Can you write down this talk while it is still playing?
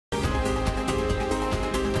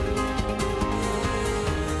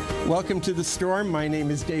Welcome to The Storm. My name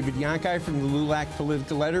is David Yonki from the LULAC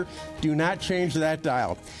Political Editor. Do not change that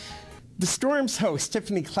dial. The Storm's host,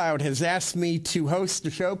 Tiffany Cloud, has asked me to host the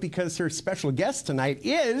show because her special guest tonight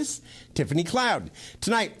is Tiffany Cloud.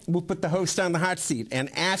 Tonight, we'll put the host on the hot seat, and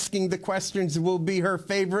asking the questions will be her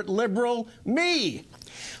favorite liberal, me.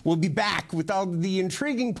 We'll be back with all the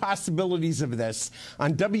intriguing possibilities of this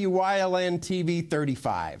on WYLN TV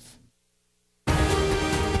 35.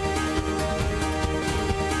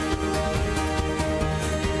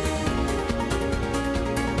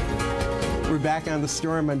 We're back on The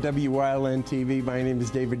Storm on WYLN TV. My name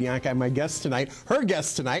is David Yonki. My guest tonight, her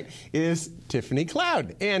guest tonight, is Tiffany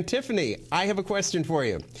Cloud. And Tiffany, I have a question for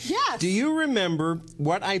you. Yes. Do you remember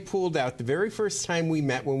what I pulled out the very first time we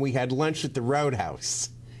met when we had lunch at the Roadhouse?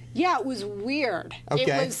 Yeah, it was weird. Okay.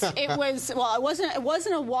 It was well, it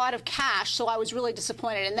wasn't a wad of cash, so I was really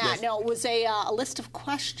disappointed in that. Yes. No, it was a list of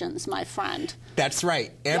questions, my friend. That's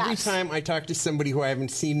right. Every Yes. time I talk to somebody who I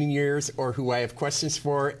haven't seen in years or who I have questions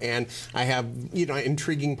for, and I have,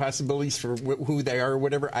 intriguing possibilities for who they are or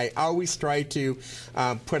whatever, I always try to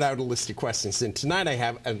put out a list of questions. And tonight I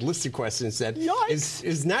have a list of questions that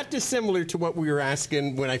is not dissimilar to what we were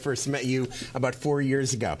asking when I first met you about 4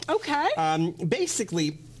 years ago. Okay.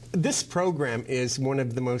 Basically, this program is one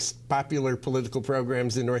of the most popular political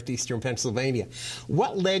programs in northeastern Pennsylvania.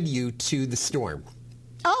 What led you to The Storm?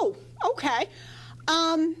 Oh, okay.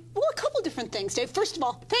 Well, a couple of different things, Dave. First of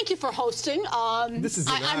all, thank you for hosting. This is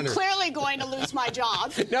an honor. I'm clearly going to lose my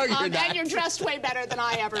job. No, you're not. And you're dressed way better than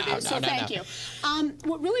I ever do, so thank you.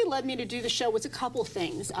 What really led me to do the show was a couple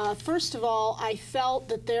things. First of all, I felt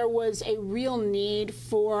that there was a real need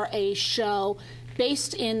for a show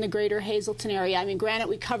based in the greater Hazleton area. I mean, granted,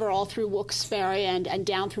 we cover all through Wilkes-Barre and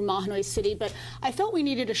down through Mahanoy City, but I felt we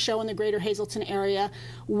needed a show in the greater Hazleton area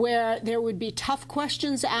where there would be tough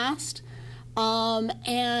questions asked,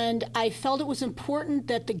 and I felt it was important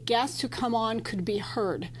that the guests who come on could be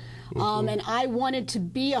heard. And I wanted to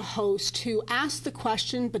be a host who asked the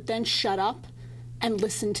question but then shut up and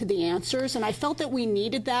listen to the answers, and I felt that we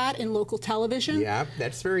needed that in local television. Yeah,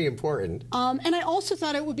 that's very important. And I also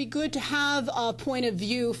thought it would be good to have a point of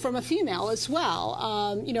view from a female as well.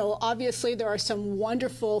 Obviously there are some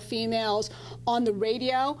wonderful females on the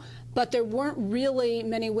radio, but there weren't really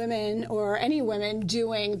many women or any women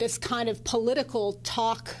doing this kind of political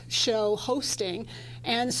talk show hosting,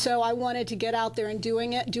 and so I wanted to get out there and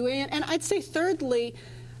doing it. And I'd say thirdly,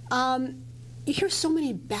 you hear so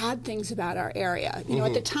many bad things about our area.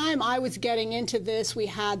 At the time I was getting into this, we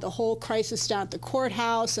had the whole crisis down at the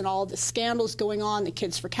courthouse and all the scandals going on, the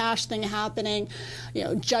Kids for Cash thing happening,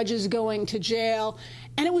 judges going to jail,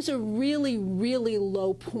 and it was a really, really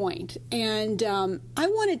low point. And I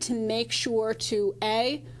wanted to make sure to,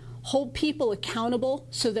 A, hold people accountable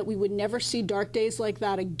so that we would never see dark days like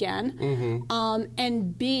that again.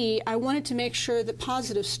 And B, I wanted to make sure that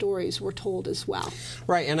positive stories were told as well.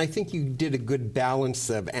 Right, and I think you did a good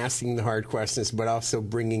balance of asking the hard questions but also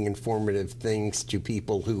bringing informative things to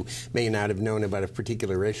people who may not have known about a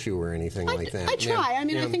particular issue or anything like that. I try. I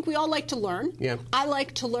mean, I think we all like to learn. Yeah. I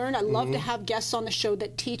like to learn. I love to have guests on the show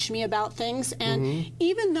that teach me about things. And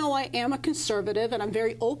even though I am a conservative, and I'm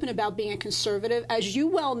very open about being a conservative, as you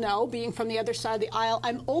well know, being from the other side of the aisle,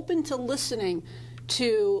 I'm open to listening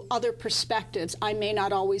to other perspectives. I may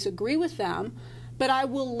not always agree with them, but I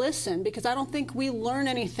will listen because I don't think we learn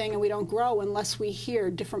anything and we don't grow unless we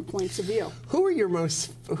hear different points of view. Who are your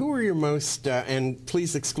most, and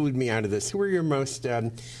please exclude me out of this, who are your most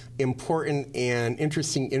important and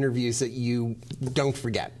interesting interviews that you don't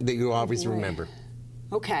forget, that you always remember?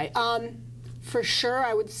 Okay. For sure,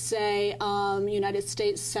 I would say United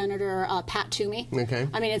States Senator Pat Toomey. Okay.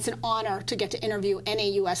 I mean, it's an honor to get to interview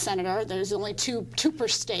any U.S. senator. There's only two per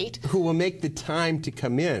state. Who will make the time to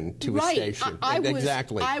come in to a station.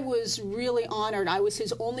 Exactly. I was really honored. I was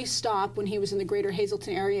his only stop when he was in the greater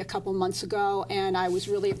Hazleton area a couple months ago, and I was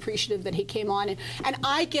really appreciative that he came on. And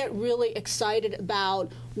I get really excited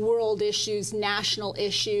about world issues, national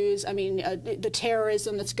issues. I mean, the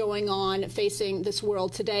terrorism that's going on facing this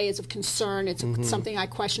world today is of concern. It's something I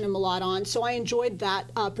question him a lot on. So I enjoyed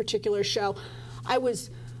that particular show. I was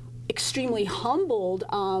extremely humbled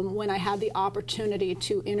when I had the opportunity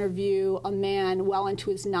to interview a man well into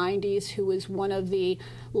his 90s who was one of the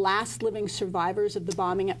last living survivors of the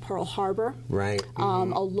bombing at Pearl Harbor. Right.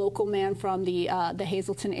 A local man from the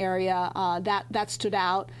Hazleton area. That stood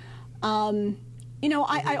out.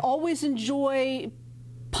 I always enjoy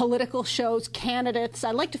political shows, candidates.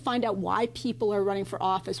 I like to find out why people are running for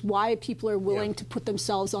office, why people are willing to put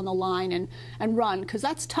themselves on the line and run, because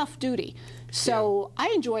that's tough duty. So I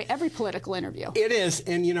enjoy every political interview. It is,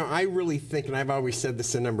 and you know, I really think, and I've always said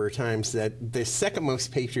this a number of times, that the second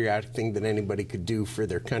most patriotic thing that anybody could do for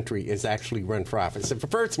their country is actually run for office. And the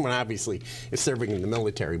first one, obviously, is serving in the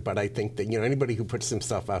military, but I think that, you know, anybody who puts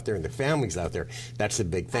themselves out there and their families out there, that's a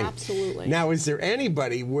big thing. Absolutely. Now, is there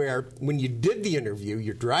anybody where, when you did the interview,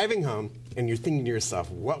 you're driving home, and you're thinking to yourself,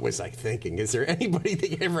 what was I thinking? Is there anybody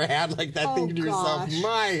that you ever had like that, thinking to yourself,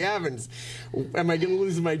 my heavens, am I going to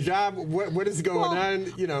lose my job? What is going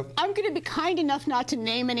on? You know, I'm going to be kind enough not to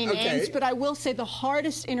name any names, but I will say the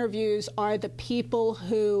hardest interviews are the people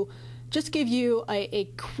who just give you a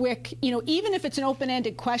quick, you know, even if it's an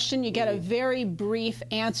open-ended question, you get a very brief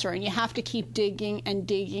answer, and you have to keep digging and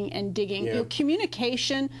digging and digging. You know,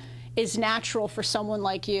 communication is natural for someone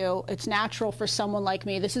like you. It's natural for someone like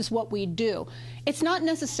me. This is what we do. It's not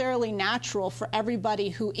necessarily natural for everybody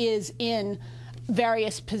who is in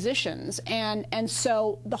various positions. And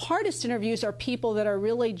so the hardest interviews are people that are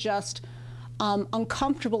really just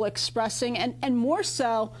uncomfortable expressing, and more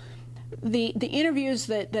so, the interviews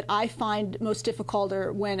that I find most difficult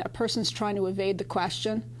are when a person's trying to evade the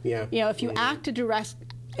question. You know, if you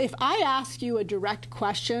if I ask you a direct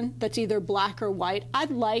question that's either black or white,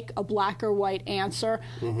 I'd like a black or white answer.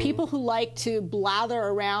 People who like to blather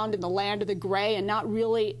around in the land of the gray and not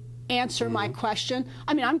really answer my question,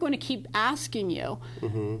 I mean, I'm going to keep asking you,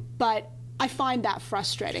 but I find that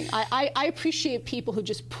frustrating. I appreciate people who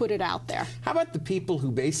just put it out there. How about the people who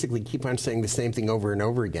basically keep on saying the same thing over and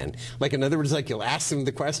over again? Like, in other words, like, you'll ask them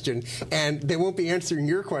the question, and they won't be answering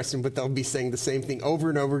your question, but they'll be saying the same thing over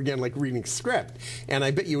and over again, like reading script. And I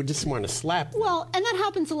bet you would just want to slap them. Well, and that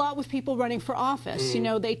happens a lot with people running for office. You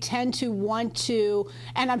know, they tend to want to,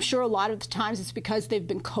 and I'm sure a lot of the times it's because they've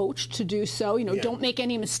been coached to do so. You know, don't make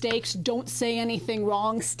any mistakes, don't say anything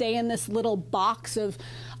wrong, stay in this little box of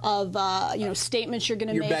you know, statements you're going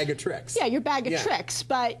to make. Your bag of tricks. Yeah, your bag of tricks.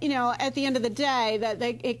 But, you know, at the end of the day,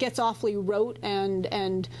 it gets awfully rote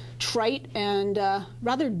and trite and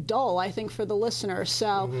rather dull, I think, for the listener.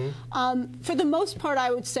 So for the most part, I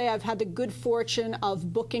would say I've had the good fortune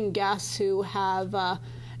of booking guests who have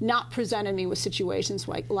not presented me with situations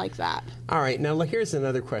like that. All right, now here's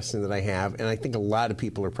another question that I have, and I think a lot of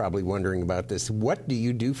people are probably wondering about this. What do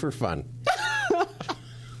you do for fun?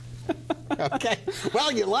 Okay.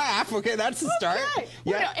 Well, you laugh. Okay, that's the start. Okay.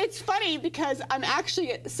 Yeah. Well, no, it's funny because I'm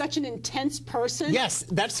actually such an intense person. Yes,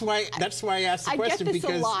 that's why I asked the question. I get this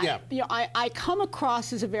because a lot. You know, I come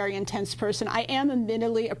across as a very intense person. I am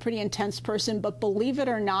admittedly a pretty intense person, but believe it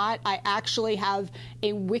or not, I actually have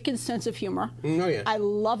a wicked sense of humor. Oh yeah. I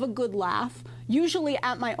love a good laugh. Usually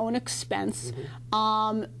at my own expense.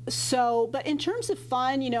 But in terms of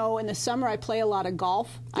fun, you know, in the summer I play a lot of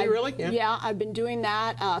golf. Really? Yeah. Yeah, I've been doing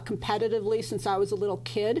that competitively since I was a little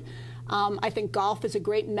kid. I think golf is a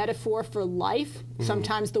great metaphor for life.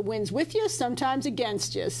 Sometimes the wind's with you, sometimes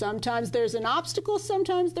against you. Sometimes there's an obstacle,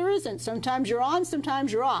 sometimes there isn't. Sometimes you're on,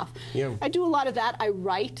 sometimes you're off. Yeah. I do a lot of that. I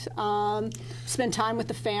write, spend time with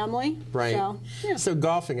the family. Right. So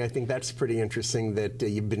golfing, I think that's pretty interesting that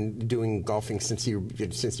you've been doing golfing since you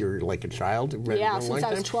were like a child. Yeah, since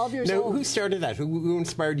I was 12 years old. Who started that? Who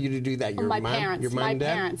inspired you to do that? Your my mom? Parents. Your mom and dad?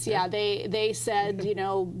 My parents. Yeah, they said, you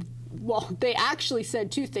know. Well, they actually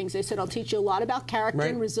said two things. They said, I'll teach you a lot about character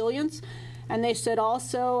and resilience. And they said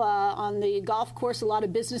also, on the golf course, a lot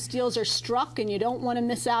of business deals are struck, and you don't want to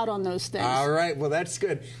miss out on those things. All right. Well, that's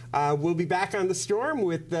good. We'll be back on The Storm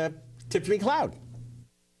with Tiffany Cloud.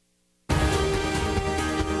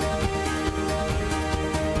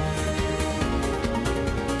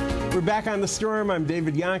 We're back on The Storm. I'm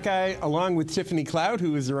David Yonki, along with Tiffany Cloud,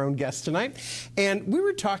 who is our own guest tonight. And we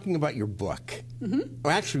were talking about your book.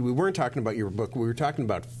 Well, actually, we weren't talking about your book. We were talking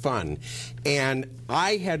about fun. And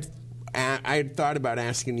I had thought about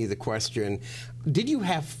asking you the question, did you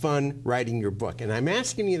have fun writing your book? And I'm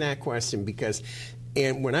asking you that question because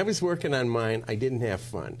when I was working on mine, I didn't have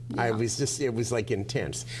fun. Yeah. It was like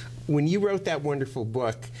intense. When you wrote that wonderful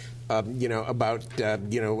book, you know, about,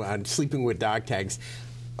 sleeping with dog tags,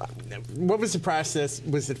 what was the process?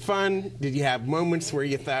 Was it fun? Did you have moments where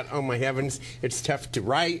you thought, oh my heavens, it's tough to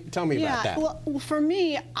write? Tell me about that. Well, for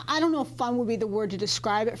me, I don't know if fun would be the word to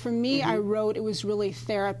describe it. For me, I wrote, it was really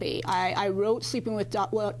therapy. I wrote Sleeping with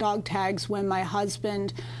Dog Tags when my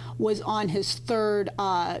husband was on his third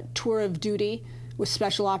tour of duty with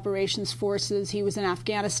Special Operations Forces. He was in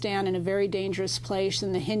Afghanistan in a very dangerous place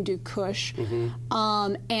in the Hindu Kush.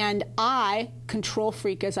 And I, control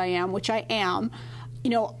freak as I am, which I am, you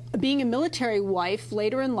know, being a military wife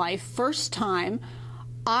later in life, first time,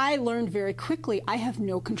 I learned very quickly I have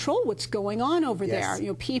no control what's going on over there. You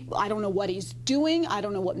know, people, I don't know what he's doing. I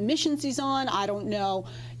don't know what missions he's on. I don't know,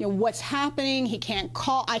 what's happening. He can't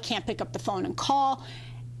call. I can't pick up the phone and call.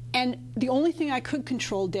 And the only thing I could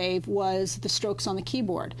control, Dave, was the strokes on the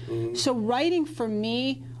keyboard. So writing for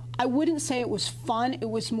me, I wouldn't say it was fun. It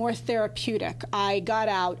was more therapeutic. I got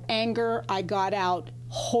out anger. I got out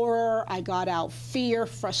horror. I got out fear,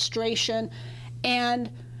 frustration.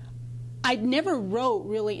 And I never wrote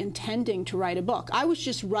really intending to write a book. I was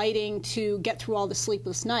just writing to get through all the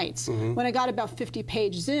sleepless nights. When I got about 50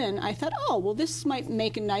 pages in, I thought, oh, well, this might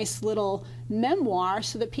make a nice little memoir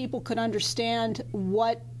so that people could understand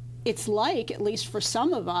what it's like, at least for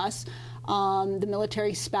some of us, the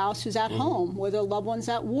military spouse who's at home or their loved ones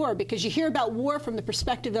at war. Because you hear about war from the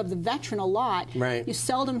perspective of the veteran a lot. Right. You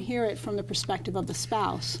seldom hear it from the perspective of the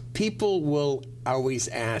spouse. People will always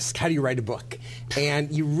ask, how do you write a book?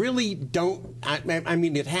 And you really don't, I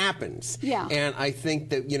mean, it happens. Yeah. And I think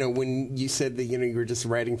that, when you said that, you were just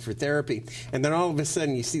writing for therapy, and then all of a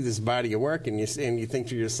sudden you see this body of work and you think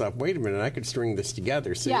to yourself, wait a minute, I could string this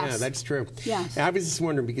together. So yeah, that's true. Yes. I was just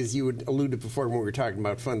wondering, because you had alluded before when we were talking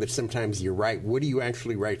about fun, that sometimes you write. What do you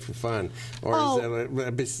actually write for fun? Or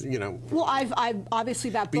is that, Well, I've obviously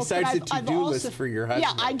that book. Besides the to-do list for your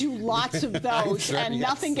husband. Yeah, I do lots of those, sure, and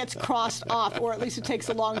nothing gets crossed off, or at least it takes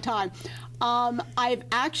a long time. I've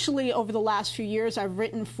actually, over the last few years, I've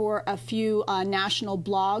written for a few national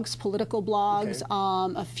blogs, political blogs,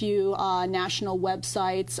 a few national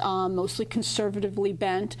websites, mostly conservatively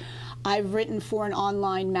bent. I've written for an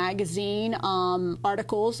online magazine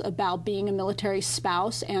articles about being a military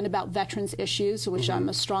spouse and about veterans issues, which I'm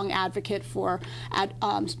a strong advocate for.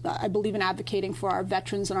 I believe in advocating for our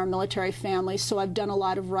veterans and our military families, so I've done a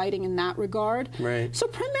lot of writing in that regard. Right. So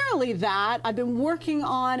primarily that. I've been working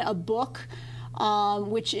on a book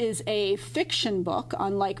which is a fiction book,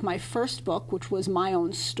 unlike my first book, which was my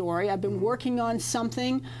own story. I've been working on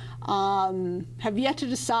something. Have yet to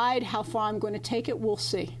decide how far I'm going to take it. We'll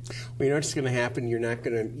see. Well, you know what's going to happen. You're not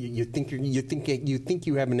going to. You think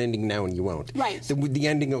you have an ending now, and you won't. Right. The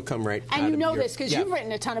ending will come right. And you know this because you've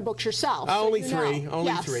written a ton of books yourself. Only so three. Know.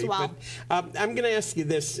 Only yes, three. Well. But I'm going to ask you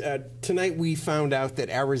this. Tonight we found out that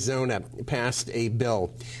Arizona passed a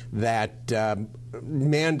bill that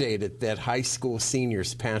mandated that high school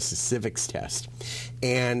seniors pass the civics test,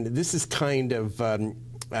 and this is kind of.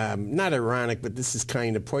 Not ironic, but this is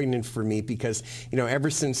kind of poignant for me because, ever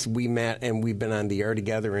since we met and we've been on the air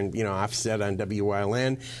together and, offset on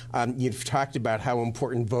WYLN, you've talked about how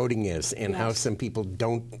important voting is and how some people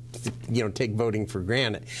don't, take voting for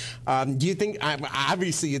granted. Do you think,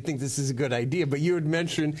 obviously you think this is a good idea, but you had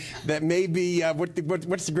mentioned that maybe, what's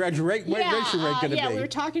the graduation rate going to be? Yeah, we were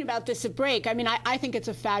talking about this at break. I mean, I think it's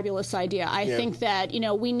a fabulous idea. I think that,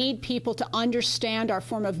 we need people to understand our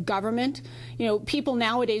form of government. People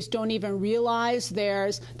nowadays don't even realize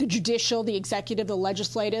there's the judicial, the executive, the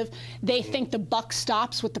legislative. They think the buck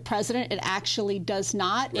stops with the president. It actually does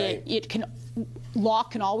not. Right. Law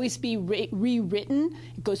can always be rewritten.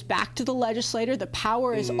 It goes back to the legislator. The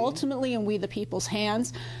power is ultimately in we the people's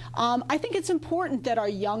hands. I think it's important that our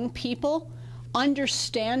young people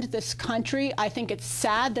understand this country. I think it's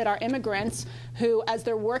sad that our immigrants who, as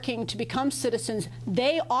they're working to become citizens,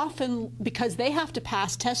 they often, because they have to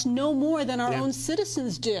pass tests, know more than our own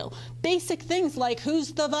citizens do. Basic things like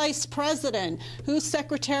who's the vice president, who's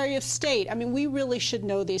secretary of state. I mean, we really should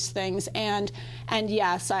know these things. And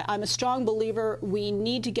yes, I'm a strong believer we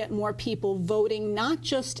need to get more people voting, not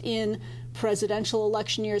just in presidential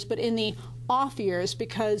election years, but in the off years,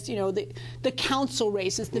 because the council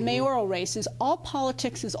races, the mayoral races, all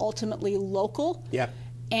politics is ultimately local. Yeah.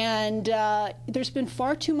 And there's been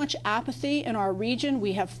far too much apathy in our region.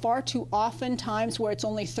 We have far too often times where it's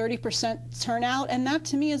only 30% turnout, and that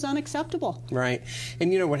to me is unacceptable. Right.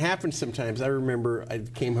 And what happens sometimes, I remember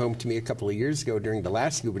it came home to me a couple of years ago during the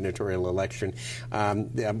last gubernatorial election.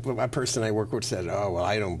 A person I work with said, oh, well,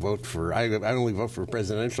 I only vote for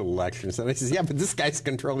presidential elections. And I said, yeah, but this guy's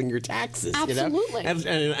controlling your taxes. Absolutely. And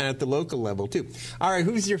at the local level, too. All right,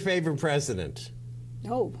 who's your favorite president?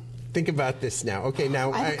 Oh. Think about this now. Okay,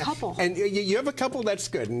 now I have a couple. And you have a couple. That's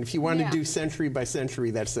good. And if you want to do century by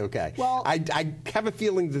century, that's okay. Well, I have a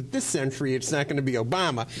feeling that this century it's not going to be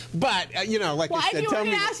Obama. But like I said, if you were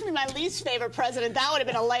going to ask me my least favorite president, that would have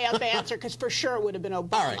been a layup answer because for sure it would have been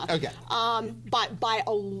Obama. All right. Okay.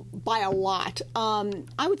 By a lot.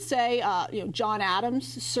 I would say John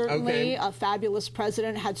Adams, certainly a fabulous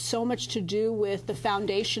president, had so much to do with the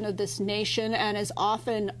foundation of this nation and is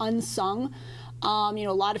often unsung. You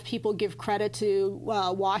know, a lot of people give credit to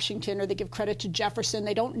Washington, or they give credit to Jefferson.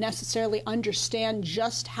 They don't necessarily understand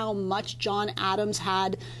just how much John Adams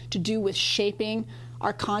had to do with shaping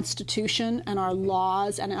our Constitution and our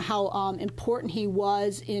laws, and how important he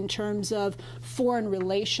was in terms of foreign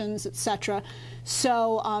relations, etc.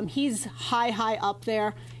 So he's high up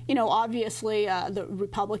there. You know, obviously, the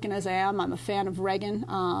Republican as I am, I'm a fan of Reagan.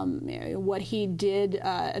 What he did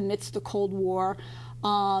amidst the Cold War.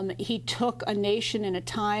 He took a nation in a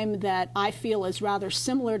time that I feel is rather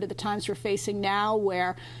similar to the times we're facing now,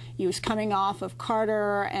 where he was coming off of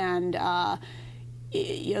Carter, and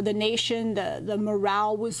you know, the nation, the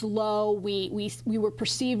morale was low. We were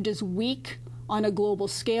perceived as weak on a global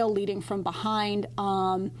scale, leading from behind.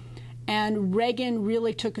 And Reagan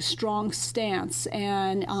really took a strong stance,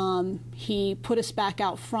 and he put us back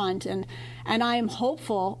out front. And I am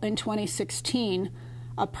hopeful in 2016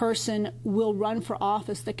 a person will run for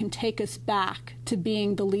office that can take us back to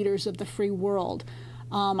being the leaders of the free world.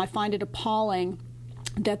 I find it appalling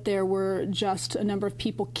that there were just a number of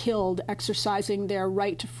people killed exercising their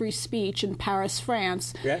right to free speech in Paris,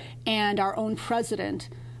 France, and our own president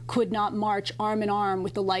could not march arm in arm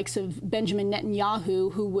with the likes of Benjamin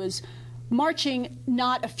Netanyahu, who was marching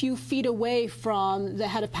not a few feet away from the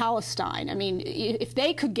head of Palestine. I mean, if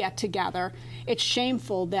they could get together, it's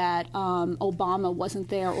shameful that Obama wasn't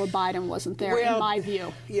there or Biden wasn't there, in my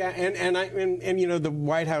view. Yeah, and you know, the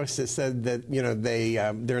White House has said that, you know,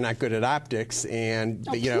 they're not good at optics, and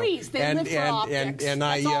oh, you know, please, they live for optics.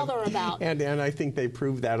 That's all they're about. And I think they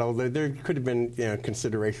proved that, although there could have been, you know,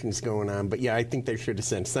 considerations going on. But yeah, I think they should have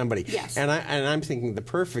sent somebody. Yes. And I'm thinking the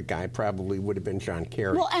perfect guy probably would have been John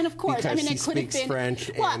Kerry. Well, and of course, I mean, he it could have speaks been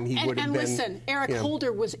French, well, and he would have and been. Listen, Eric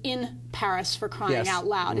Holder was in Paris, for crying out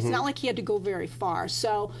loud. It's not like he had to go very far.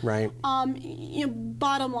 So, you know,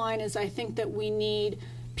 bottom line is, I think that we need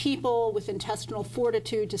people with intestinal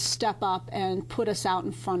fortitude to step up and put us out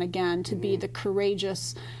in front again, to be the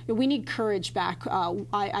courageous. You know, we need courage back.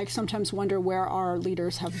 I sometimes wonder where our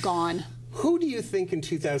leaders have gone. Who do you think in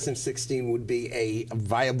 2016 would be a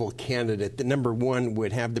viable candidate that, number one,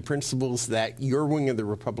 would have the principles that your wing of the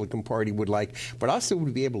Republican Party would like, but also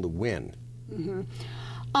would be able to win? You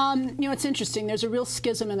know, it's interesting. There's a real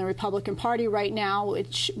schism in the Republican Party right now,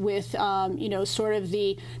 which with you know, sort of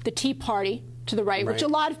the Tea Party to the right, which a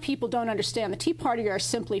lot of people don't understand. The Tea Party are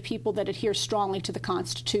simply people that adhere strongly to the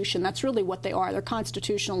Constitution. That's really what they are. They're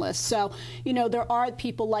constitutionalists. So, you know, there are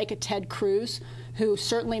people like a Ted Cruz, who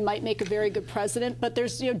certainly might make a very good president, but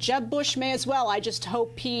there's, you know, Jeb Bush may as well. I just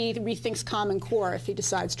hope he rethinks Common Core if he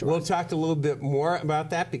decides to run. We'll talk a little bit more about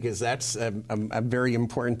that, because that's a very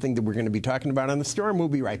important thing that we're going to be talking about on The Storm. We'll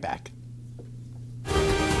be right back.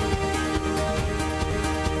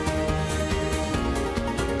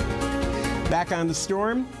 Back on The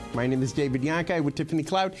Storm. My name is David Yonki with Tiffany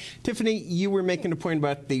Cloud. Tiffany, you were making a point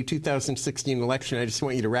about the 2016 election. I just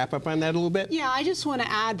want you to wrap up on that a little bit. Yeah, I just want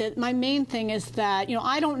to add that my main thing is that, you know,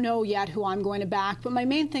 I don't know yet who I'm going to back, but my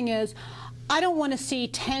main thing is I don't want to see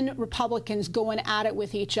 10 Republicans going at it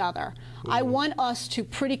with each other. I want us to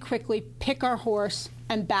pretty quickly pick our horse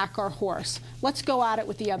and back our horse. Let's go at it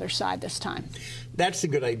with the other side this time. That's a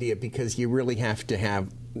good idea, because you really have to have,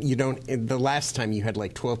 you don't, the last time you had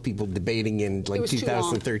like 12 people debating in like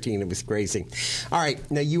 2013. It was crazy. All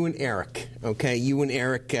right, now you and Eric, okay? You and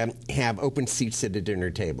Eric have open seats at a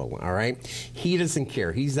dinner table, all right? He doesn't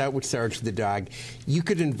care. He's out with Sarge the dog. You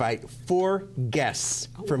could invite 4 guests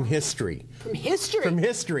from history. From history? From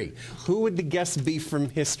history. Who would the guests be from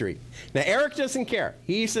history? Now, Eric doesn't care.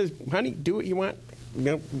 He says, honey, do what you want. You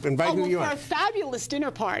know, invite who you want. For a fabulous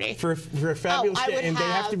dinner party. For a fabulous dinner, and they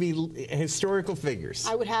have to be historical figures.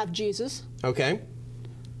 I would have Jesus. Okay.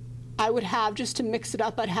 I would have, just to mix it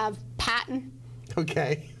up, I'd have Patton.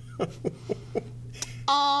 Okay.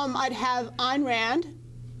 I'd have Ayn Rand.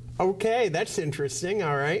 Okay, that's interesting.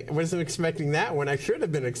 All right. I wasn't expecting that one. I should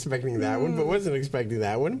have been expecting that one, but wasn't expecting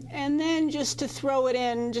that one. And then just to throw it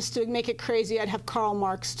in, just to make it crazy, I'd have Karl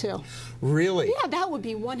Marx, too. Really? Yeah, that would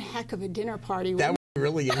be one heck of a dinner party. That would be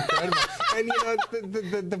really incredible. And, you know,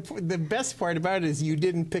 the best part about it is you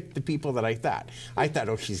didn't pick the people that I thought. I thought,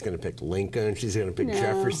 oh, she's going to pick Lincoln, she's going to pick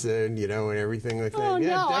Jefferson, you know, and everything like that. Oh,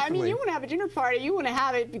 yeah, no. definitely. I mean, you want to have a dinner party, you want to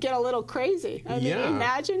have it get a little crazy. I mean,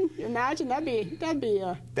 imagine, that'd be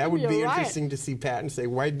that would be interesting to see Patton say,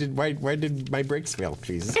 why did my brakes fail,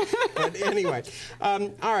 Jesus? But anyway, all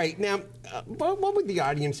right. Now, what would the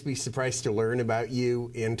audience be surprised to learn about you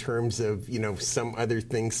in terms of, you know, some other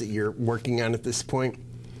things that you're working on at this point?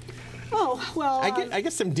 Oh, well... I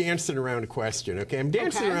guess I'm dancing around a question, okay? I'm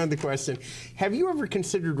dancing around the question. Have you ever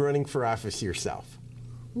considered running for office yourself?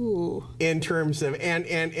 Ooh. In terms of, and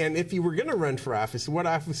if you were going to run for office, what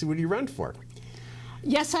office would you run for?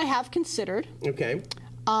 Yes, I have considered. Okay.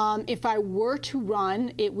 If I were to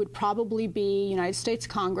run, it would probably be United States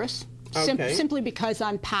Congress. Okay. Simply because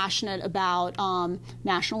I'm passionate about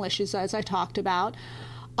national issues, as I talked about.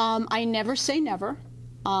 I never say never.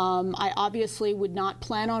 I obviously would not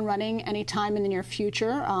plan on running anytime in the near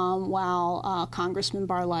future while Congressman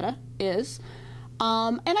Barletta is.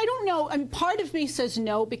 And I don't know, and part of me says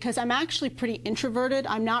no because I'm actually pretty introverted.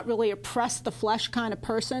 I'm not really a press the flesh kind of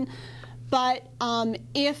person. But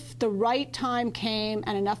if the right time came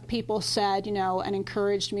and enough people said, you know, and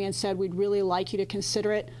encouraged me and said, we'd really like you to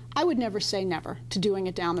consider it, I would never say never to doing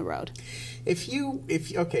it down the road. If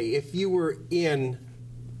you were in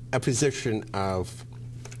a position of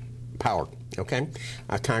power, okay,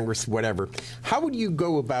 Congress, whatever, how would you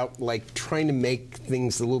go about, like, trying to make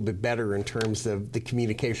things a little bit better in terms of the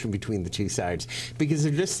communication between the two sides? Because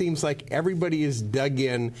it just seems like everybody is dug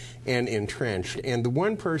in and entrenched. And the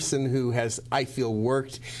one person who has, I feel,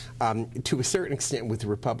 worked to a certain extent with the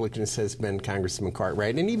Republicans has been Congressman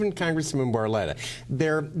Cartwright and even Congressman Barletta.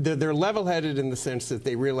 They're level-headed in the sense that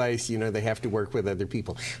they realize, you know, they have to work with other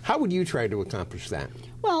people. How would you try to accomplish that?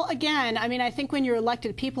 Well, again, I mean, I think when you're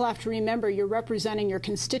elected, people have to remember you're representing your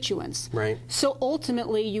constituents. Right. So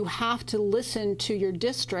ultimately, you have to listen to your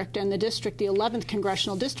district, and the district, the 11th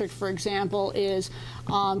Congressional District, for example, is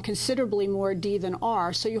considerably more D than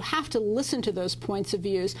R. So you have to listen to those points of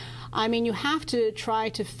views. I mean, you have to try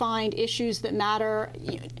to find issues that matter.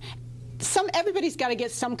 Everybody's got to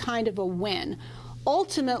get some kind of a win.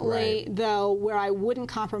 Ultimately, right, though, where I wouldn't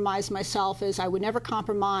compromise myself is I would never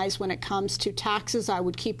compromise when it comes to taxes. I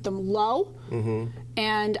would keep them low. Mm-hmm.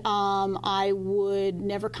 And I would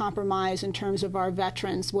never compromise in terms of our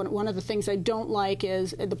veterans. One of the things I don't like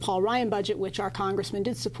is the Paul Ryan budget, which our congressman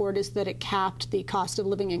did support, is that it capped the cost of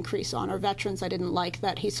living increase on our veterans. I didn't like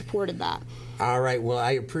that he supported that. All right. Well,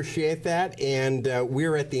 I appreciate that. And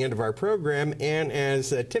we're at the end of our program. And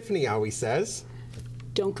as Tiffany always says,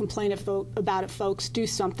 don't complain about it, folks. Do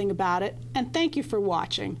something about it. And thank you for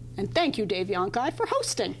watching. And thank you, Dave Yonki, for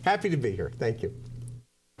hosting. Happy to be here. Thank you.